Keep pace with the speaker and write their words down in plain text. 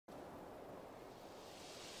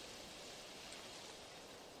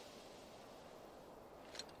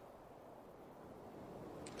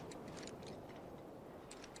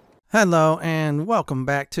Hello and welcome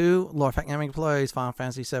back to Lord Fenton Gaming Plays Final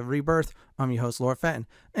Fantasy VII Rebirth. I'm your host Lord Fenton.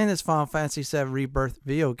 In this Final Fantasy VII Rebirth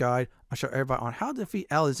video guide, I'll show everybody on how to defeat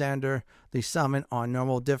Alexander the Summon on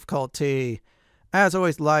normal difficulty. As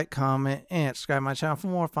always, like, comment, and subscribe to my channel for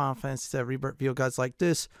more Final Fantasy VII Rebirth video guides like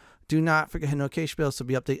this. Do not forget to hit the notification bell to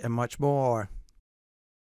be updated and much more.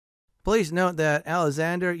 Please note that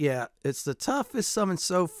Alexander, it's the toughest summon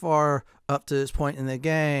so far up to this point in the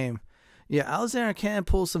game. Yeah, Alexander can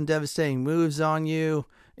pull some devastating moves on you.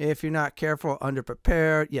 If you're not careful or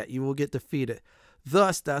underprepared, you will get defeated.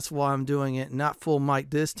 Thus, that's why I'm doing it not full mic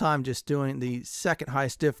this time, just doing the second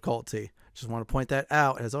highest difficulty. Just want to point that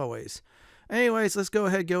out as always. Anyways, let's go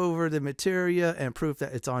ahead and go over the materia and prove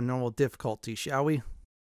that it's on normal difficulty, shall we?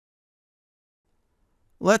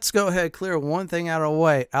 Let's go ahead and clear one thing out of the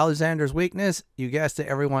way. Alexander's weakness, you guessed it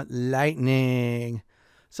everyone, lightning.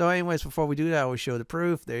 So anyways, before we do that, we'll show the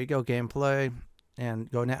proof. There you go, gameplay. And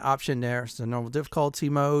go in that option there. It's the normal difficulty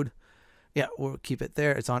mode. Yeah, we'll keep it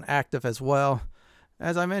there. It's on active as well.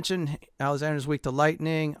 As I mentioned, Alexander's weak to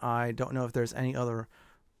lightning. I don't know if there's any other,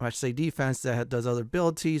 I should say, defense that does other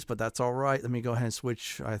abilities, but that's all right. Let me go ahead and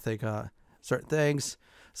switch, I think, certain things.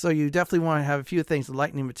 So you definitely want to have a few things.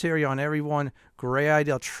 Lightning materia on everyone. Great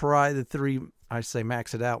idea. I'll try the three, I say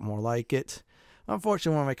max it out, more like it.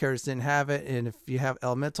 Unfortunately, one of my characters didn't have it, and if you have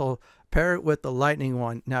elemental, pair it with the lightning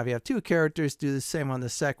one. Now, if you have two characters, do the same on the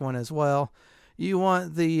second one as well. You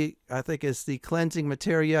want the, I think it's the cleansing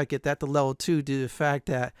materia, get that to level 2 due to the fact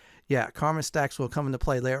that, karma stacks will come into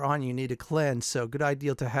play later on. You need to cleanse, so good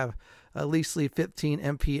idea to have at least 15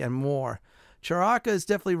 MP and more. Charaka is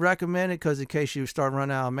definitely recommended because in case you start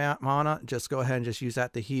running out of mana, just go ahead and just use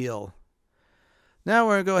that to heal. Now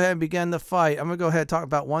we're going to go ahead and begin the fight. I'm going to go ahead and talk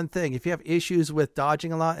about one thing. If you have issues with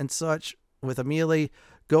dodging a lot and such with a melee,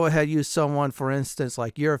 go ahead and use someone, for instance,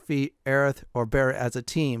 like Yuffie, Aerith, or Barret as a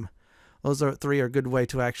team. Those three are a good way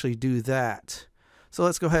to actually do that. So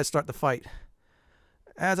let's go ahead and start the fight.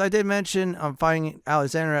 As I did mention, I'm fighting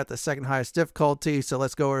Alexander at the second highest difficulty, so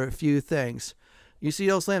let's go over a few things. You see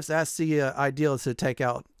those lamps? That's the ideal to take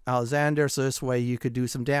out Alexander, so this way you could do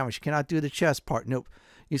some damage. You cannot do the chest part. Nope.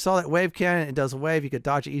 You saw that wave cannon, it does a wave, you could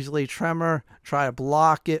dodge it easily, tremor, try to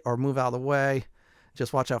block it or move out of the way.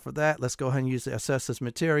 Just watch out for that. Let's go ahead and use the assess this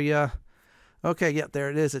materia. Okay, yep, there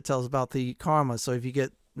it is. It tells about the karma. So if you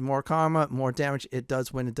get more karma, more damage it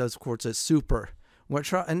does when it does, of course, it's super. We're gonna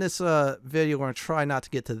try, in this video, we're going to try not to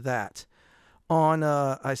get to that. On,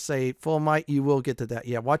 I say, full might, you will get to that.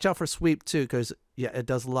 Yeah, watch out for sweep too, because, it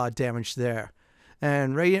does a lot of damage there.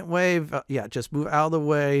 And radiant wave, just move out of the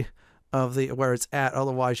way of the where it's at,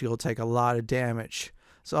 otherwise you'll take a lot of damage.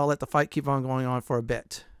 So I'll let the fight keep on going on for a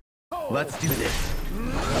bit. Let's do this.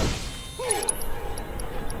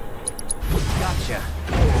 Gotcha.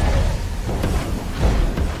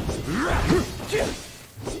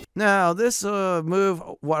 Now this move,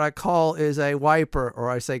 what I call is a wiper, or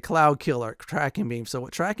I say cloud killer, tracking beam. So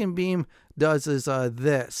what tracking beam does is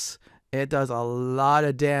this. It does a lot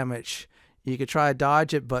of damage. You could try to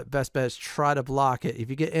dodge it, but best bet is try to block it. If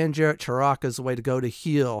you get injured, Charaka is the way to go to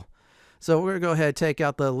heal. So we're going to go ahead and take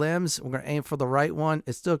out the limbs. We're going to aim for the right one.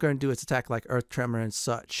 It's still going to do its attack like Earth Tremor and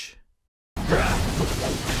such. Still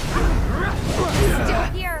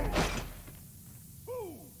here.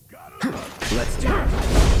 Let's do it.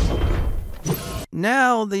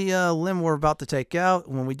 Now the limb we're about to take out,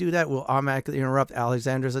 when we do that, we'll automatically interrupt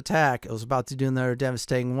Alexander's attack. It was about to do another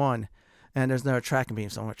devastating one. And there's another tracking beam,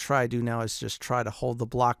 so I'm going to try to do now is just try to hold the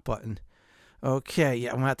block button. Okay,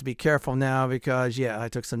 I'm going to have to be careful now because, I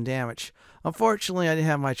took some damage. Unfortunately, I didn't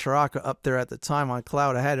have my Charaka up there at the time on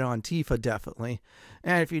Cloud. I had it on Tifa, definitely.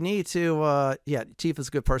 And if you need to, Tifa's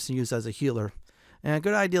a good person to use as a healer. And a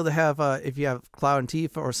good idea to have, if you have Cloud and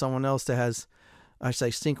Tifa or someone else that has, I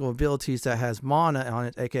say, single abilities that has mana on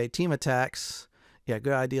it, aka team attacks, good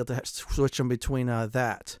idea to switch them between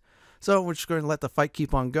that. So we're just going to let the fight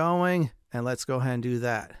keep on going. And let's go ahead and do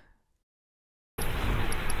that.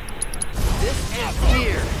 This is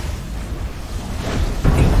fear.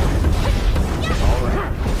 All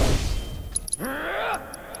right.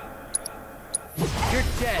 You're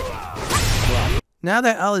dead. Now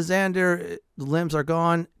that Alexander limbs are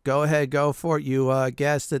gone, go ahead, go for it. You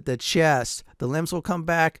guessed it, the chest. The limbs will come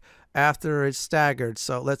back after it's staggered.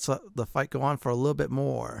 So let's let the fight go on for a little bit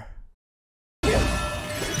more.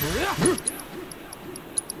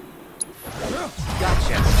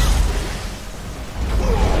 Gotcha.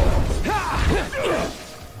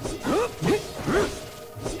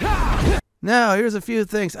 Now, here's a few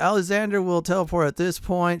things. Alexander will teleport at this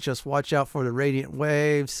point. Just watch out for the radiant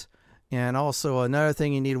waves. And also another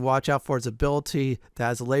thing you need to watch out for is ability that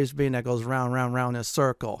has a laser beam that goes round, round, round in a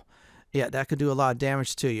circle. Yeah, that could do a lot of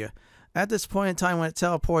damage to you. At this point in time when it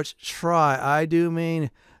teleports, I do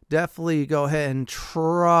mean definitely go ahead and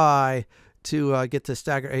try to get to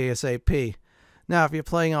stagger ASAP. Now, if you're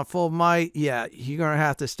playing on full might, yeah, you're going to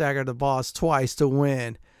have to stagger the boss twice to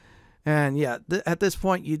win. And yeah, at this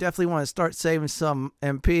point, you definitely want to start saving some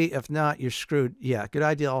MP. If not, you're screwed. Yeah, good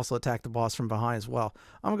idea to also attack the boss from behind as well.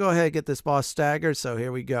 I'm going to go ahead and get this boss staggered, so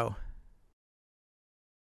here we go.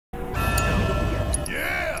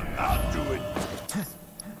 Yeah, I'll do it.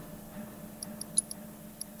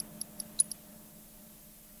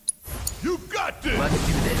 You got this. Let's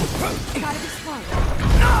do this. Gotta be slow.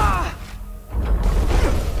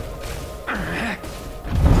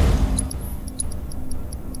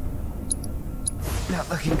 Not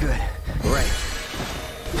looking good. Right.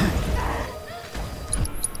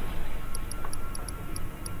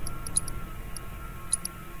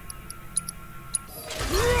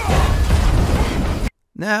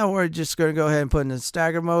 Now we're just going to go ahead and put in the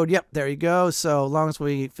stagger mode. Yep, there you go. So long as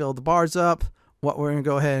we fill the bars up, what we're going to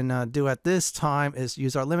go ahead and do at this time is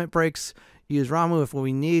use our limit breaks, use Ramu if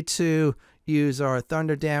we need to, use our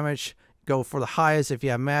thunder damage, go for the highest if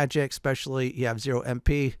you have magic, especially you have 0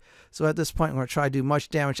 MP. So at this point, we're going to try to do much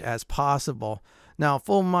damage as possible. Now,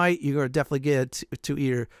 full might, you're going to definitely get to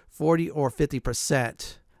either 40 or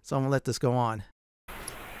 50%. So I'm going to let this go on.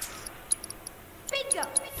 Bingo.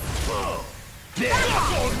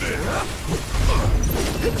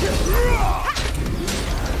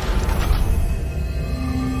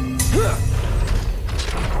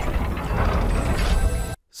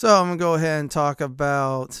 So I'm going to go ahead and talk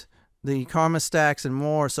about the karma stacks and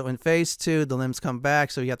more. So in phase 2, the limbs come back,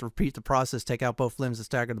 so you have to repeat the process, take out both limbs and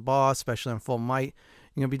stagger the boss, especially on full might.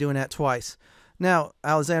 You're going to be doing that twice. Now,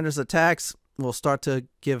 Alexander's attacks will start to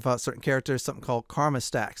give certain characters something called karma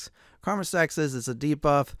stacks. Karma stacks is a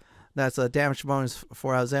debuff. That's a damage bonus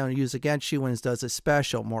for Alexander to use against you when it does its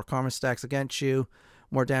special. More karma stacks against you,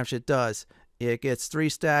 more damage it does. It gets 3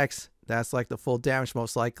 stacks. That's like the full damage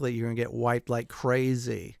most likely. You're going to get wiped like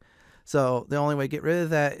crazy. So the only way to get rid of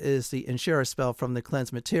that is the Ensura spell from the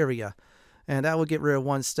Cleanse Materia. And that will get rid of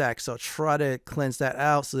 1 stack. So try to cleanse that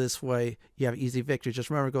out so this way you have easy victory. Just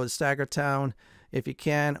remember to go to Stagger Town if you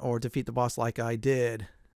can, or defeat the boss like I did.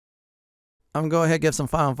 I'm going to go ahead and give some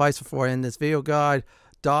final advice before I end this video guide.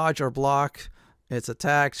 Dodge or block its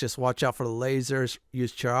attacks. Just watch out for the lasers.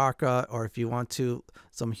 Use Chakra, or if you want to,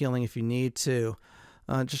 some healing if you need to.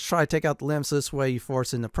 Just try to take out the limbs so this way you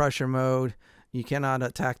force into pressure mode. You cannot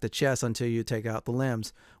attack the chest until you take out the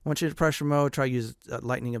limbs. Once you're in pressure mode, try to use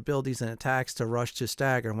lightning abilities and attacks to rush to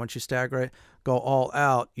stagger. And once you stagger it, go all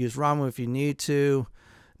out. Use Ramu if you need to.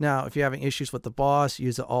 Now, if you're having issues with the boss,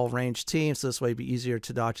 use an all-range team, so this way it'll be easier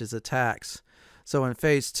to dodge his attacks. So in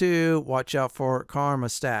phase 2, watch out for karma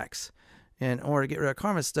stacks. In order to get rid of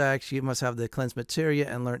karma stacks, you must have the Cleanse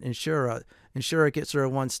Materia and learn Ensura. Ensura gets rid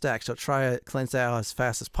of 1 stack, so try to cleanse that out as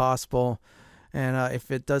fast as possible. And if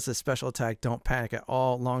it does a special attack, don't panic at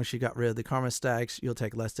all. As long as you got rid of the karma stacks, you'll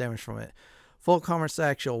take less damage from it. Full karma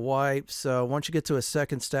stacks you'll wipe, so once you get to a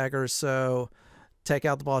second stagger or so, take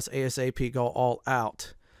out the boss ASAP, go all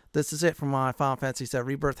out. This is it for my Final Fantasy VII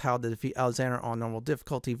Rebirth, How to Defeat Alexander on Normal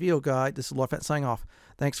Difficulty video guide. This is Lord Fenton signing off.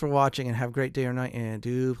 Thanks for watching and have a great day or night, and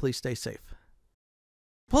do please stay safe.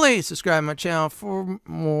 Please subscribe to my channel for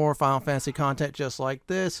more Final Fantasy content just like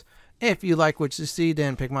this. If you like what you see,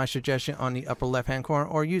 then pick my suggestion on the upper left hand corner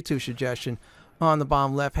or YouTube suggestion on the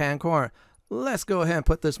bottom left hand corner. Let's go ahead and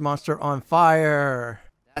put this monster on fire.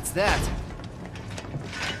 That's that.